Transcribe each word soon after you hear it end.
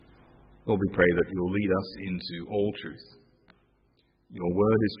Lord, we pray that you'll lead us into all truth. Your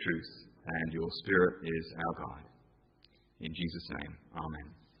word is truth, and your Spirit is our guide. In Jesus' name, amen.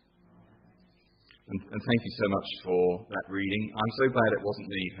 And thank you so much for that reading. I'm so glad it wasn't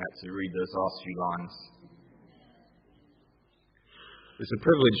me who had to read those last few lines. It's a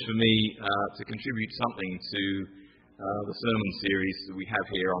privilege for me to contribute something to the sermon series that we have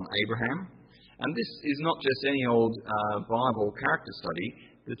here on Abraham. And this is not just any old Bible character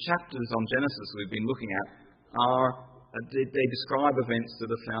study. The chapters on Genesis we've been looking at they describe events that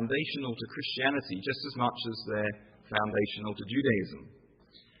are foundational to Christianity just as much as they're foundational to Judaism.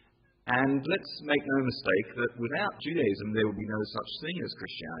 And let's make no mistake that without Judaism there would be no such thing as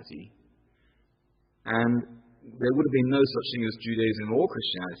Christianity. And there would have been no such thing as Judaism or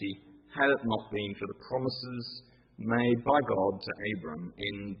Christianity had it not been for the promises made by God to Abram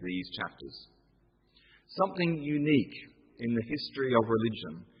in these chapters. Something unique in the history of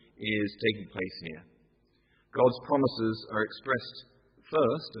religion is taking place here. God's promises are expressed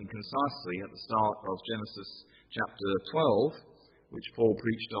first and concisely at the start of Genesis chapter 12, which Paul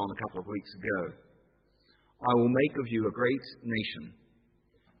preached on a couple of weeks ago. I will make of you a great nation,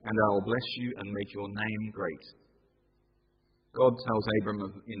 and I will bless you and make your name great. God tells Abram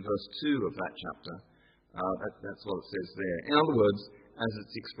in verse 2 of that chapter, that's what it says there. In other words, as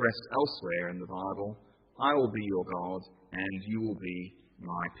it's expressed elsewhere in the Bible, I will be your God, and you will be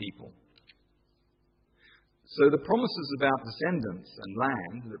my people. So the promises about descendants and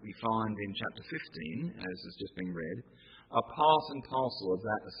land that we find in chapter 15, as has just been read, are part and parcel of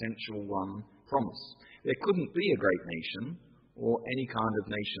that essential one promise. There couldn't be a great nation, or any kind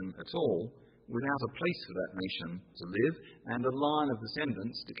of nation at all, without a place for that nation to live and a line of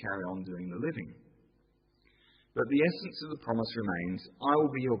descendants to carry on doing the living. But the essence of the promise remains, I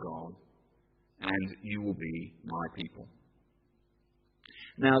will be your God, and you will be my people.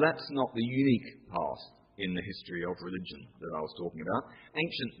 Now that's not the unique part in the history of religion that I was talking about.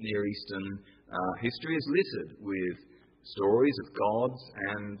 Ancient Near Eastern history is littered with stories of gods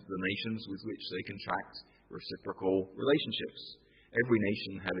and the nations with which they contract reciprocal relationships. Every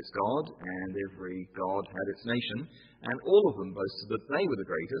nation had its god, and every god had its nation, and all of them boasted that they were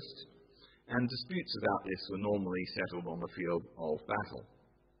the greatest, and disputes about this were normally settled on the field of battle.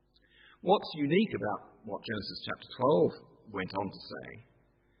 What's unique about what Genesis chapter 12 went on to say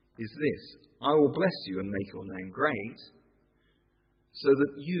is this: I will bless you and make your name great, so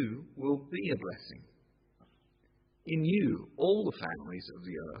that you will be a blessing. In you, all the families of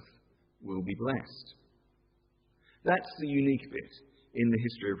the earth will be blessed. That's the unique bit in the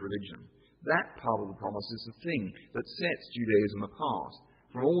history of religion. That part of the promise is the thing that sets Judaism apart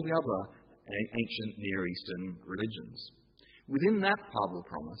from all the other ancient Near Eastern religions. Within that part of the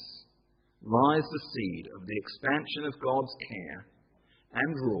promise lies the seed of the expansion of God's care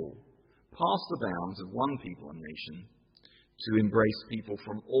and rule past the bounds of one people and nation to embrace people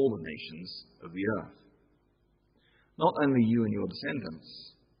from all the nations of the earth. Not only you and your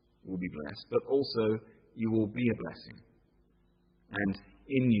descendants will be blessed, but also you will be a blessing. And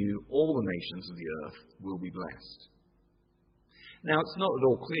in you all the nations of the earth will be blessed. Now it's not at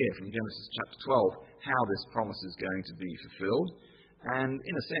all clear from Genesis chapter 12 how this promise is going to be fulfilled. And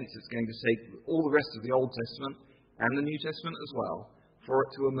in a sense it's going to take all the rest of the Old Testament and the New Testament as well for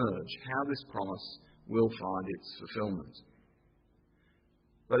it to emerge how this promise will find its fulfillment.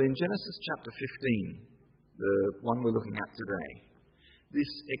 But in Genesis chapter 15, the one we're looking at today,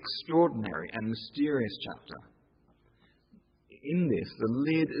 this extraordinary and mysterious chapter, in this the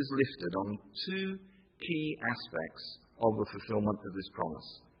lid is lifted on two key aspects of the fulfillment of this promise,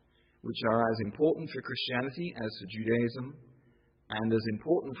 which are as important for Christianity as for Judaism, and as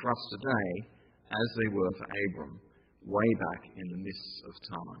important for us today as they were for Abram, way back in the mists of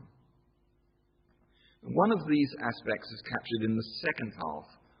time. And one of these aspects is captured in the second half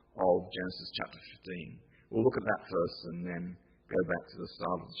of Genesis chapter 15. We'll look at that first and then go back to the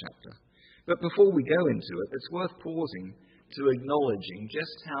start of the chapter. But before we go into it, it's worth pausing to acknowledging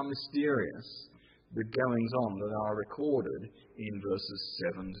just how mysterious the goings-on that are recorded in verses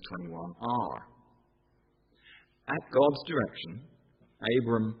 7 to 21 are. At God's direction,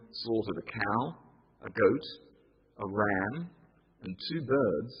 Abram slaughtered a cow, a goat, a ram, and 2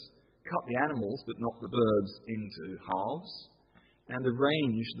 birds, cut the animals but not the birds into halves, and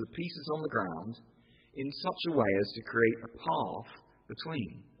arranged the pieces on the ground in such a way as to create a path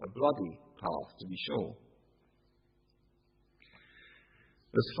between, a bloody path to be sure.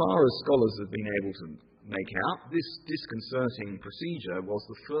 As far as scholars have been able to make out, this disconcerting procedure was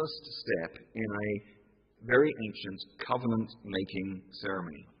the first step in a very ancient covenant-making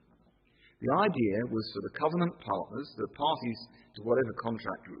ceremony. The idea was for the covenant partners, the parties to whatever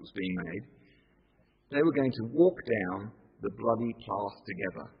contract was being made, they were going to walk down the bloody path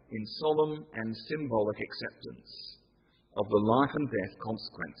together in solemn and symbolic acceptance of the life and death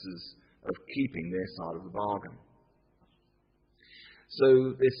consequences of keeping their side of the bargain. So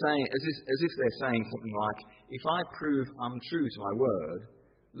they're saying, as if they're saying something like, if I prove untrue to my word,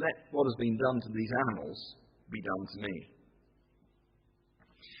 let what has been done to these animals be done to me.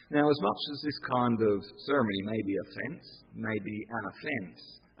 Now, as much as this kind of ceremony may be an offence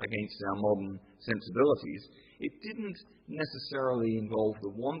against our modern sensibilities, it didn't necessarily involve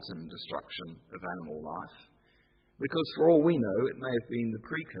the wanton destruction of animal life, because for all we know, it may have been the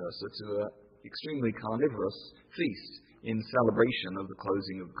precursor to an extremely carnivorous feast in celebration of the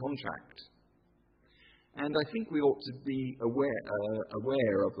closing of the contract. And I think we ought to be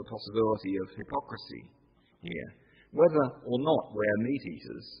aware of the possibility of hypocrisy here, whether or not we're meat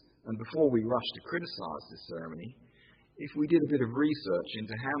eaters, and before we rush to criticise this ceremony, if we did a bit of research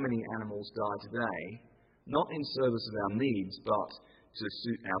into how many animals die today, not in service of our needs, but to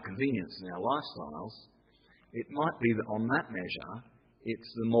suit our convenience and our lifestyles, it might be that on that measure,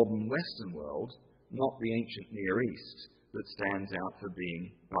 it's the modern Western world, not the ancient Near East, that stands out for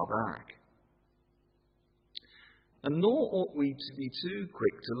being barbaric. And nor ought we to be too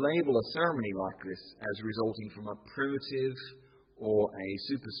quick to label a ceremony like this as resulting from a primitive or a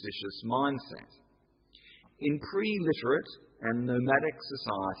superstitious mindset. In pre-literate and nomadic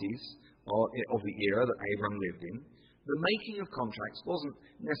societies of the era that Abram lived in, the making of contracts wasn't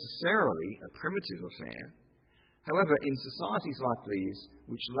necessarily a primitive affair. However, in societies like these,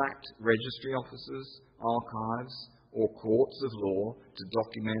 which lacked registry offices, archives, or courts of law to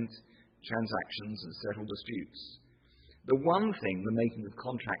document transactions and settle disputes, the one thing the making of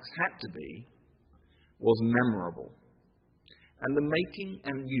contracts had to be was memorable. And the making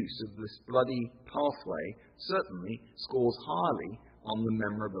and use of this bloody pathway certainly scores highly on the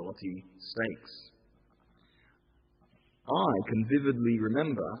memorability stakes. I can vividly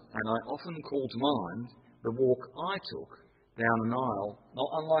remember, and I often call to mind, the walk I took down an aisle, not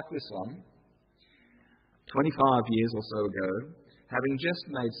unlike this one, 25 years or so ago, having just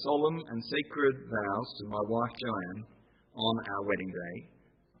made solemn and sacred vows to my wife Joanne on our wedding day,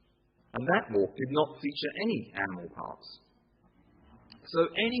 and that walk did not feature any animal parts. So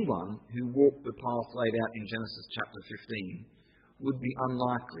anyone who walked the path laid out in Genesis chapter 15 would be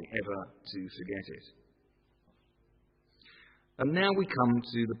unlikely ever to forget it. And now we come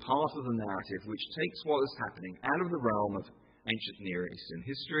to the part of the narrative which takes what is happening out of the realm of ancient Near Eastern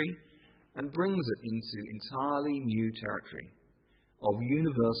history and brings it into entirely new territory of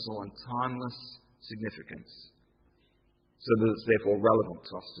universal and timeless significance, so that it's therefore relevant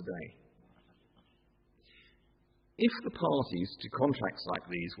to us today. If the parties to contracts like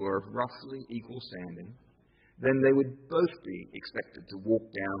these were of roughly equal standing, then they would both be expected to walk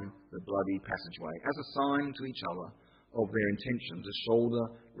down the bloody passageway as a sign to each other of their intention to shoulder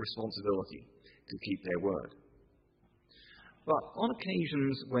responsibility to keep their word. But on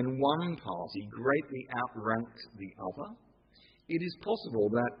occasions when one party greatly outranked the other, it is possible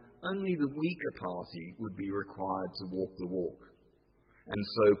that only the weaker party would be required to walk the walk, and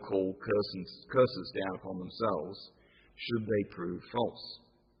so call curses down upon themselves, should they prove false.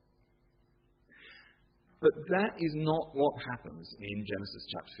 But that is not what happens in Genesis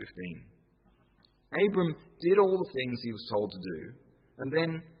chapter 15. Abram did all the things he was told to do, and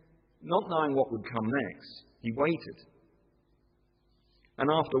then, not knowing what would come next, he waited. And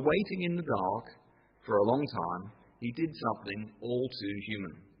after waiting in the dark for a long time, he did something all too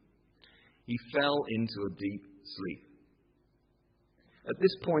human. He fell into a deep sleep. At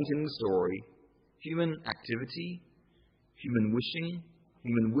this point in the story, human activity, human wishing,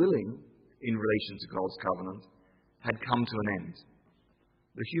 human willing in relation to God's covenant had come to an end.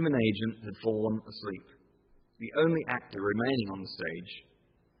 The human agent had fallen asleep. The only actor remaining on the stage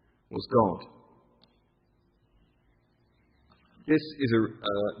was God. This is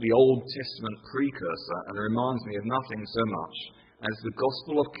the Old Testament precursor and reminds me of nothing so much as the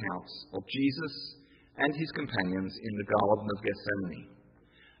gospel accounts of Jesus and his companions in the Garden of Gethsemane.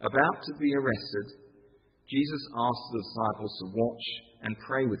 About to be arrested, Jesus asked the disciples to watch and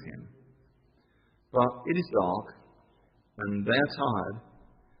pray with him. But it is dark, and they are tired,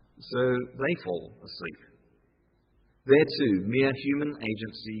 so they fall asleep. There too, mere human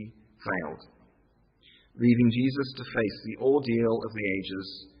agency failed, leaving Jesus to face the ordeal of the ages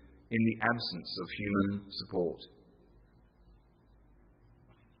in the absence of human support.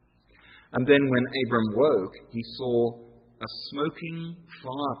 And then when Abram woke, he saw a smoking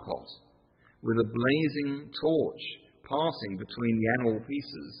firepot with a blazing torch passing between the animal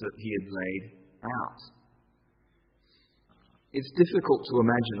pieces that he had laid out. It's difficult to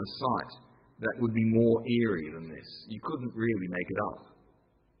imagine a sight that would be more eerie than this. You couldn't really make it up.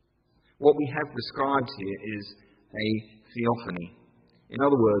 What we have described here is a theophany. In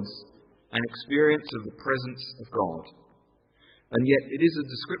other words, an experience of the presence of God. And yet it is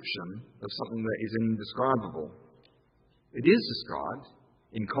a description of something that is indescribable. It is described,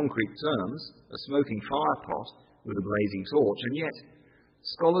 in concrete terms, a smoking firepot with a blazing torch, and yet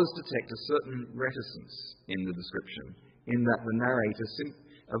scholars detect a certain reticence in the description, in that the narrator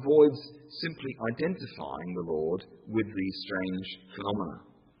avoids simply identifying the Lord with these strange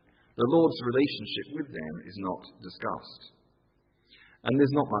phenomena. The Lord's relationship with them is not discussed. And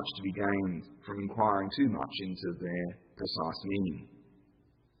there's not much to be gained from inquiring too much into their precise meaning.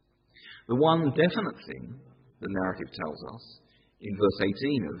 The one definite thing the narrative tells us in verse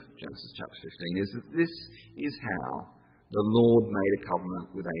 18 of Genesis chapter 15 is that this is how the Lord made a covenant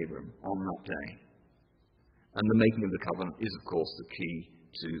with Abram on that day. And the making of the covenant is, of course, the key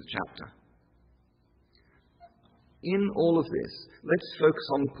to the chapter. In all of this, let's focus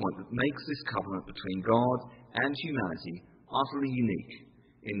on the point that makes this covenant between God and humanity utterly unique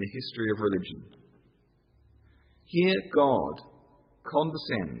in the history of religion. Here God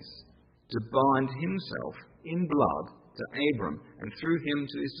condescends to bind himself in blood to Abram, and through him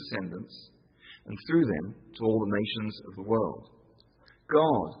to his descendants, and through them to all the nations of the world.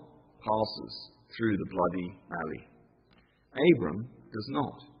 God passes through the bloody valley. Abram does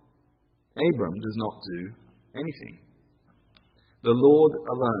not. Abram does not do anything. The Lord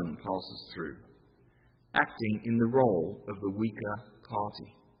alone passes through, acting in the role of the weaker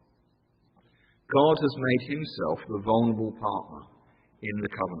party. God has made himself the vulnerable partner in the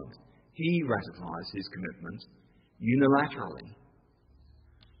covenant. He ratifies his commitment unilaterally.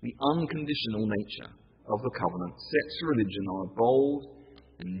 The unconditional nature of the covenant sets religion on a bold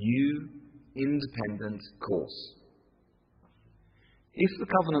and new, independent course. If the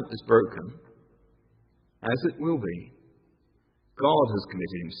covenant is broken, as it will be, God has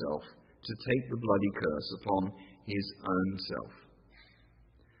committed himself to take the bloody curse upon his own self,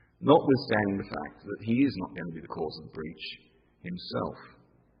 notwithstanding the fact that he is not going to be the cause of the breach himself.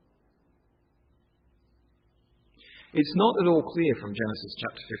 It's not at all clear from Genesis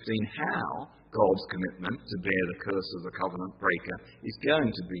chapter 15 how God's commitment to bear the curse of the covenant breaker is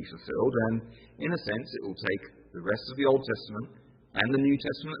going to be fulfilled, and in a sense it will take the rest of the Old Testament and the New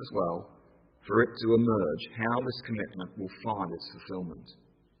Testament as well for it to emerge how this commitment will find its fulfillment.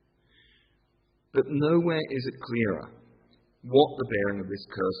 But nowhere is it clearer what the bearing of this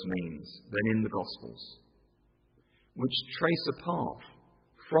curse means than in the Gospels, which trace a path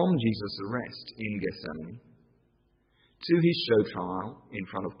from Jesus' arrest in Gethsemane to his show trial in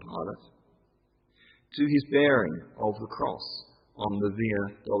front of Pilate, to his bearing of the cross on the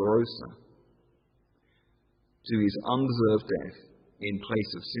Via Dolorosa, to his undeserved death in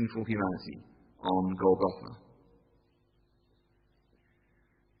place of sinful humanity on Golgotha.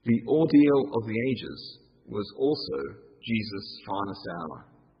 The ordeal of the ages was also Jesus' finest hour,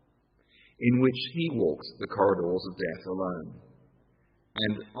 in which he walked the corridors of death alone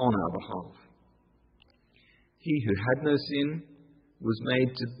and on our behalf. He who had no sin was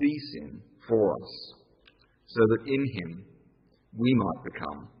made to be sin for us, so that in him we might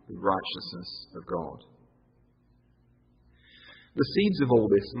become the righteousness of God. The seeds of all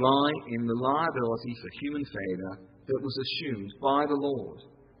this lie in the liability for human failure that was assumed by the Lord,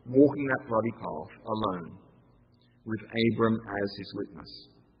 walking that bloody path alone, with Abram as his witness.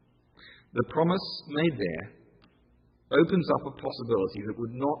 The promise made there opens up a possibility that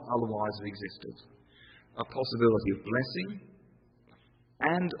would not otherwise have existed, a possibility of blessing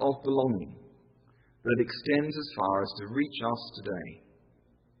and of belonging that extends as far as to reach us today,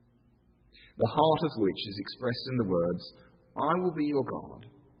 the heart of which is expressed in the words, "I will be your God,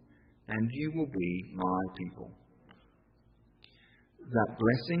 and you will be my people." That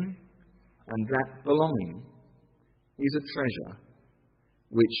blessing and that belonging is a treasure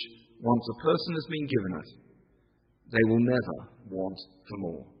which, once a person has been given it, they will never want for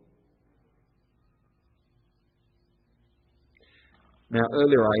more. Now,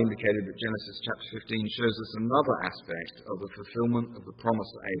 earlier I indicated that Genesis chapter 15 shows us another aspect of the fulfillment of the promise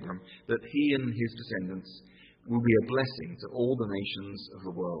to Abram, that he and his descendants will be a blessing to all the nations of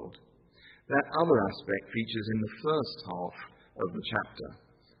the world. That other aspect features in the first half of the chapter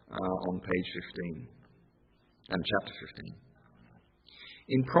on page 15, and chapter 15.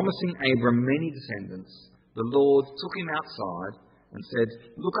 In promising Abram many descendants, the Lord took him outside and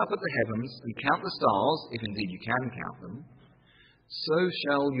said, "Look up at the heavens and count the stars, if indeed you can count them. So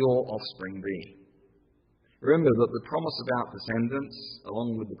shall your offspring be. Remember that the promise about descendants,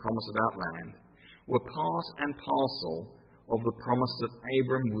 along with the promise about land, were part and parcel of the promise that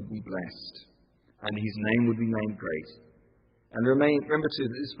Abram would be blessed and his name would be made great. And remember too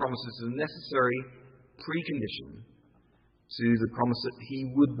that this promise is a necessary precondition to the promise that he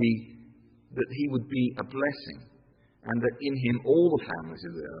would be a blessing, and that in him all the families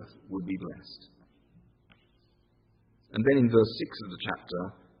of the earth would be blessed. And then in verse 6 of the chapter,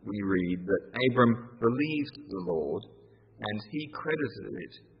 we read that Abram believed the Lord, and he credited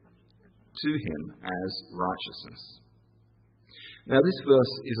it to him as righteousness. Now, this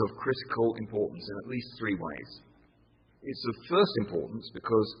verse is of critical importance in at least three ways. It's of first importance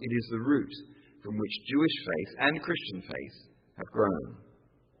because it is the root from which Jewish faith and Christian faith have grown.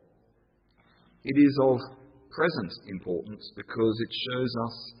 It is of present importance because it shows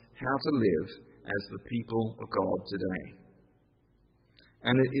us how to live as the people of God today.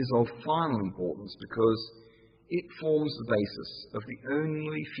 And it is of final importance because it forms the basis of the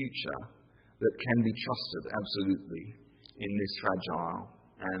only future that can be trusted absolutely in this fragile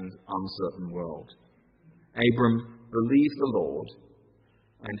and uncertain world. Abram believed the Lord,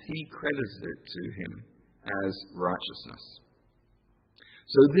 and he credited it to him as righteousness.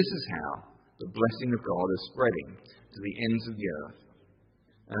 So this is how the blessing of God is spreading to the ends of the earth,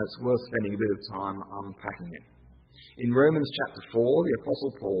 and it's worth spending a bit of time unpacking it. In Romans chapter 4, the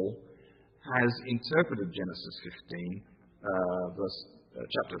Apostle Paul has interpreted Genesis 15,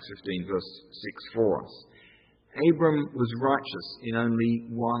 chapter 15, verse 6 for us. Abram was righteous in only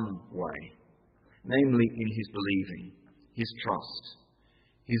one way, namely in his believing, his trust,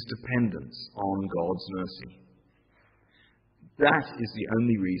 his dependence on God's mercy. That is the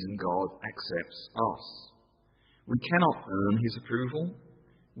only reason God accepts us. We cannot earn his approval.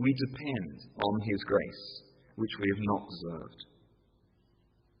 We depend on his grace, which we have not deserved.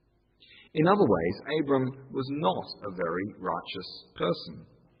 In other ways, Abram was not a very righteous person.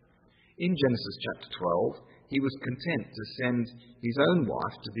 In Genesis chapter 12, he was content to send his own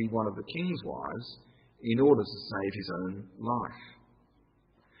wife to be one of the king's wives in order to save his own life.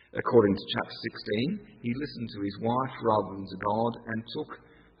 According to chapter 16, he listened to his wife rather than to God and took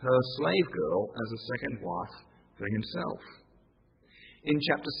her slave girl as a second wife for himself. In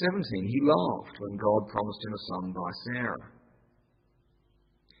chapter 17, he laughed when God promised him a son by Sarah.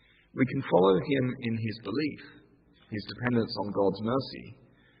 We can follow him in his belief, his dependence on God's mercy,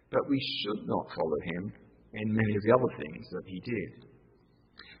 but we should not follow him in many of the other things that he did.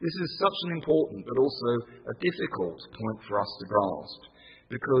 This is such an important but also a difficult point for us to grasp,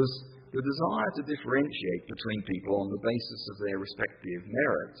 because the desire to differentiate between people on the basis of their respective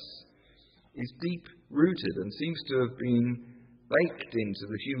merits is deep-rooted and seems to have been baked into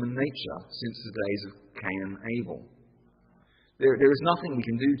the human nature since the days of Cain and Abel. There is nothing we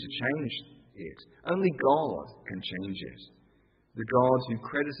can do to change it. Only God can change it. The God who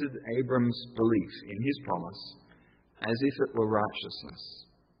credited Abram's belief in his promise as if it were righteousness,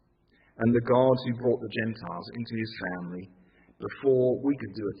 and the God who brought the Gentiles into his family before we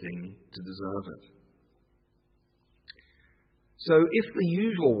could do a thing to deserve it. So if the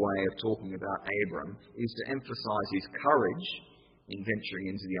usual way of talking about Abram is to emphasize his courage in venturing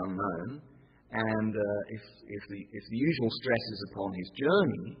into the unknown, and if the usual stress is upon his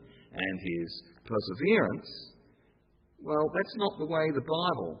journey and his perseverance, well, that's not the way the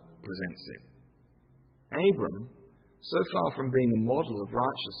Bible presents it. Abram, so far from being a model of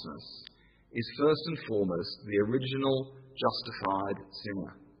righteousness, is first and foremost the original justified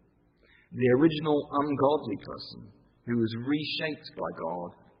sinner, the original ungodly person who was reshaped by God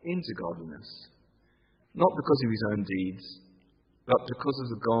into godliness, not because of his own deeds, but because of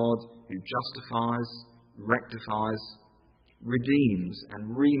the God who justifies, rectifies, redeems,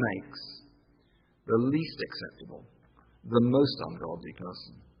 and remakes the least acceptable, the most ungodly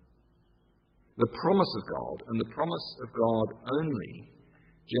person. The promise of God, and the promise of God only,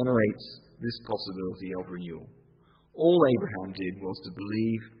 generates this possibility of renewal. All Abraham did was to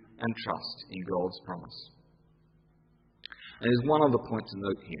believe and trust in God's promise. And there's one other point to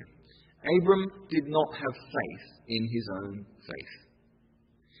note here. Abram did not have faith in his own faith.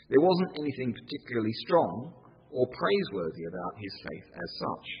 There wasn't anything particularly strong or praiseworthy about his faith as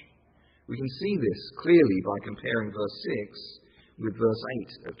such. We can see this clearly by comparing verse 6 with verse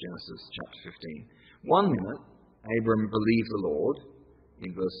 8 of Genesis chapter 15. One minute, Abram believed the Lord,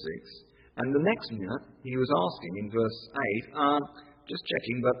 in verse 6, and the next minute he was asking in verse 8, just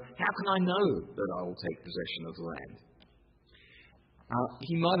checking, but how can I know that I will take possession of the land?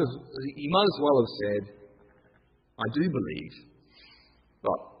 He might as well have said, I do believe,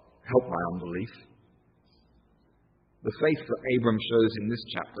 but help my unbelief. The faith that Abram shows in this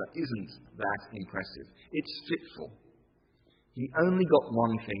chapter isn't that impressive. It's fitful. He only got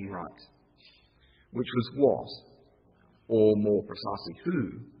one thing right, which was what, or more precisely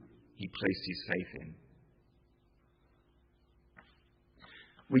who, he placed his faith in.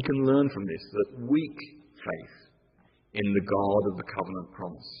 We can learn from this that weak faith in the God of the covenant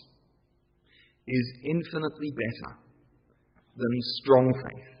promise is infinitely better than strong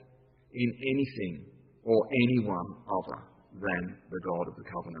faith in anything or anyone other than the God of the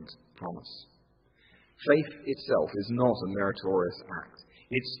covenant promise. Faith itself is not a meritorious act.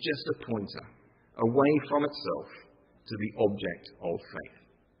 It's just a pointer away from itself to the object of faith.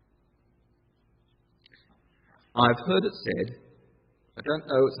 I've heard it said, I don't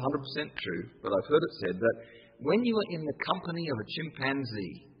know it's 100% true, but I've heard it said that when you are in the company of a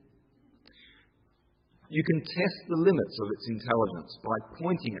chimpanzee, you can test the limits of its intelligence by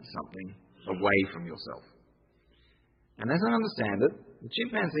pointing at something away from yourself. And as I understand it, the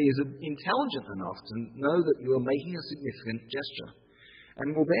chimpanzee is intelligent enough to know that you are making a significant gesture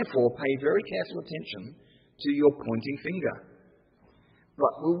and will therefore pay very careful attention to your pointing finger,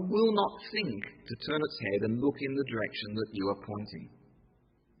 but will not think to turn its head and look in the direction that you are pointing.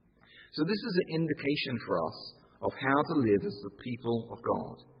 So this is an indication for us of how to live as the people of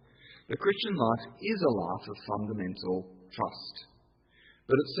God. The Christian life is a life of fundamental trust,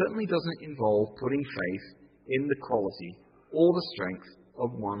 but it certainly doesn't involve putting faith in the quality or the strength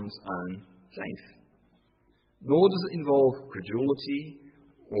of one's own faith. Nor does it involve credulity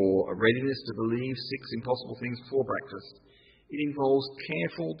or a readiness to believe 6 impossible things before breakfast. It involves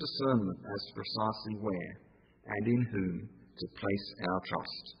careful discernment as to precisely where and in whom to place our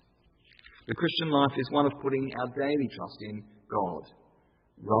trust. The Christian life is one of putting our daily trust in God,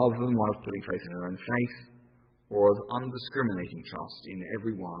 rather than one of putting faith in our own faith, or of undiscriminating trust in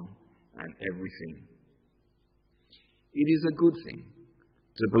everyone and everything. It is a good thing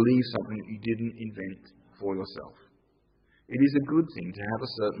to believe something that you didn't invent for yourself. It is a good thing to have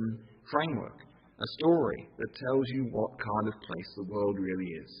a certain framework, a story that tells you what kind of place the world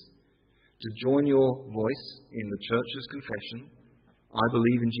really is. To join your voice in the church's confession, I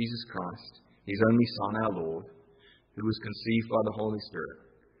believe in Jesus Christ, his only Son, our Lord, who was conceived by the Holy Spirit,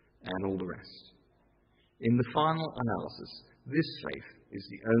 and all the rest. In the final analysis, this faith is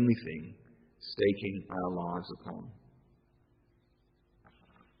the only thing staking our lives upon.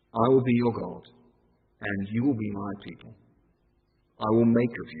 I will be your God, and you will be my people. I will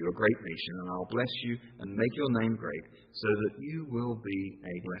make of you a great nation, and I'll bless you and make your name great, so that you will be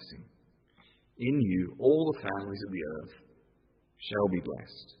a blessing. In you all the families of the earth shall be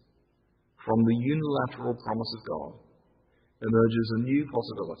blessed. From the unilateral promise of God emerges a new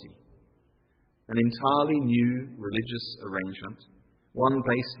possibility, an entirely new religious arrangement, one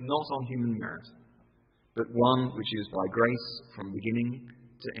based not on human merit, but one which is by grace from beginning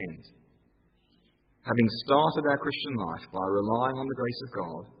to end. Having started our Christian life by relying on the grace of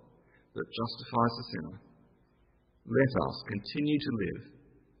God that justifies the sinner, let us continue to live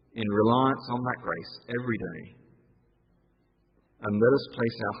in reliance on that grace every day, and let us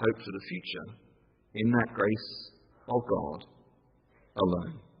place our hope for the future in that grace of God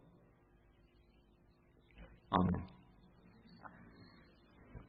alone. Amen.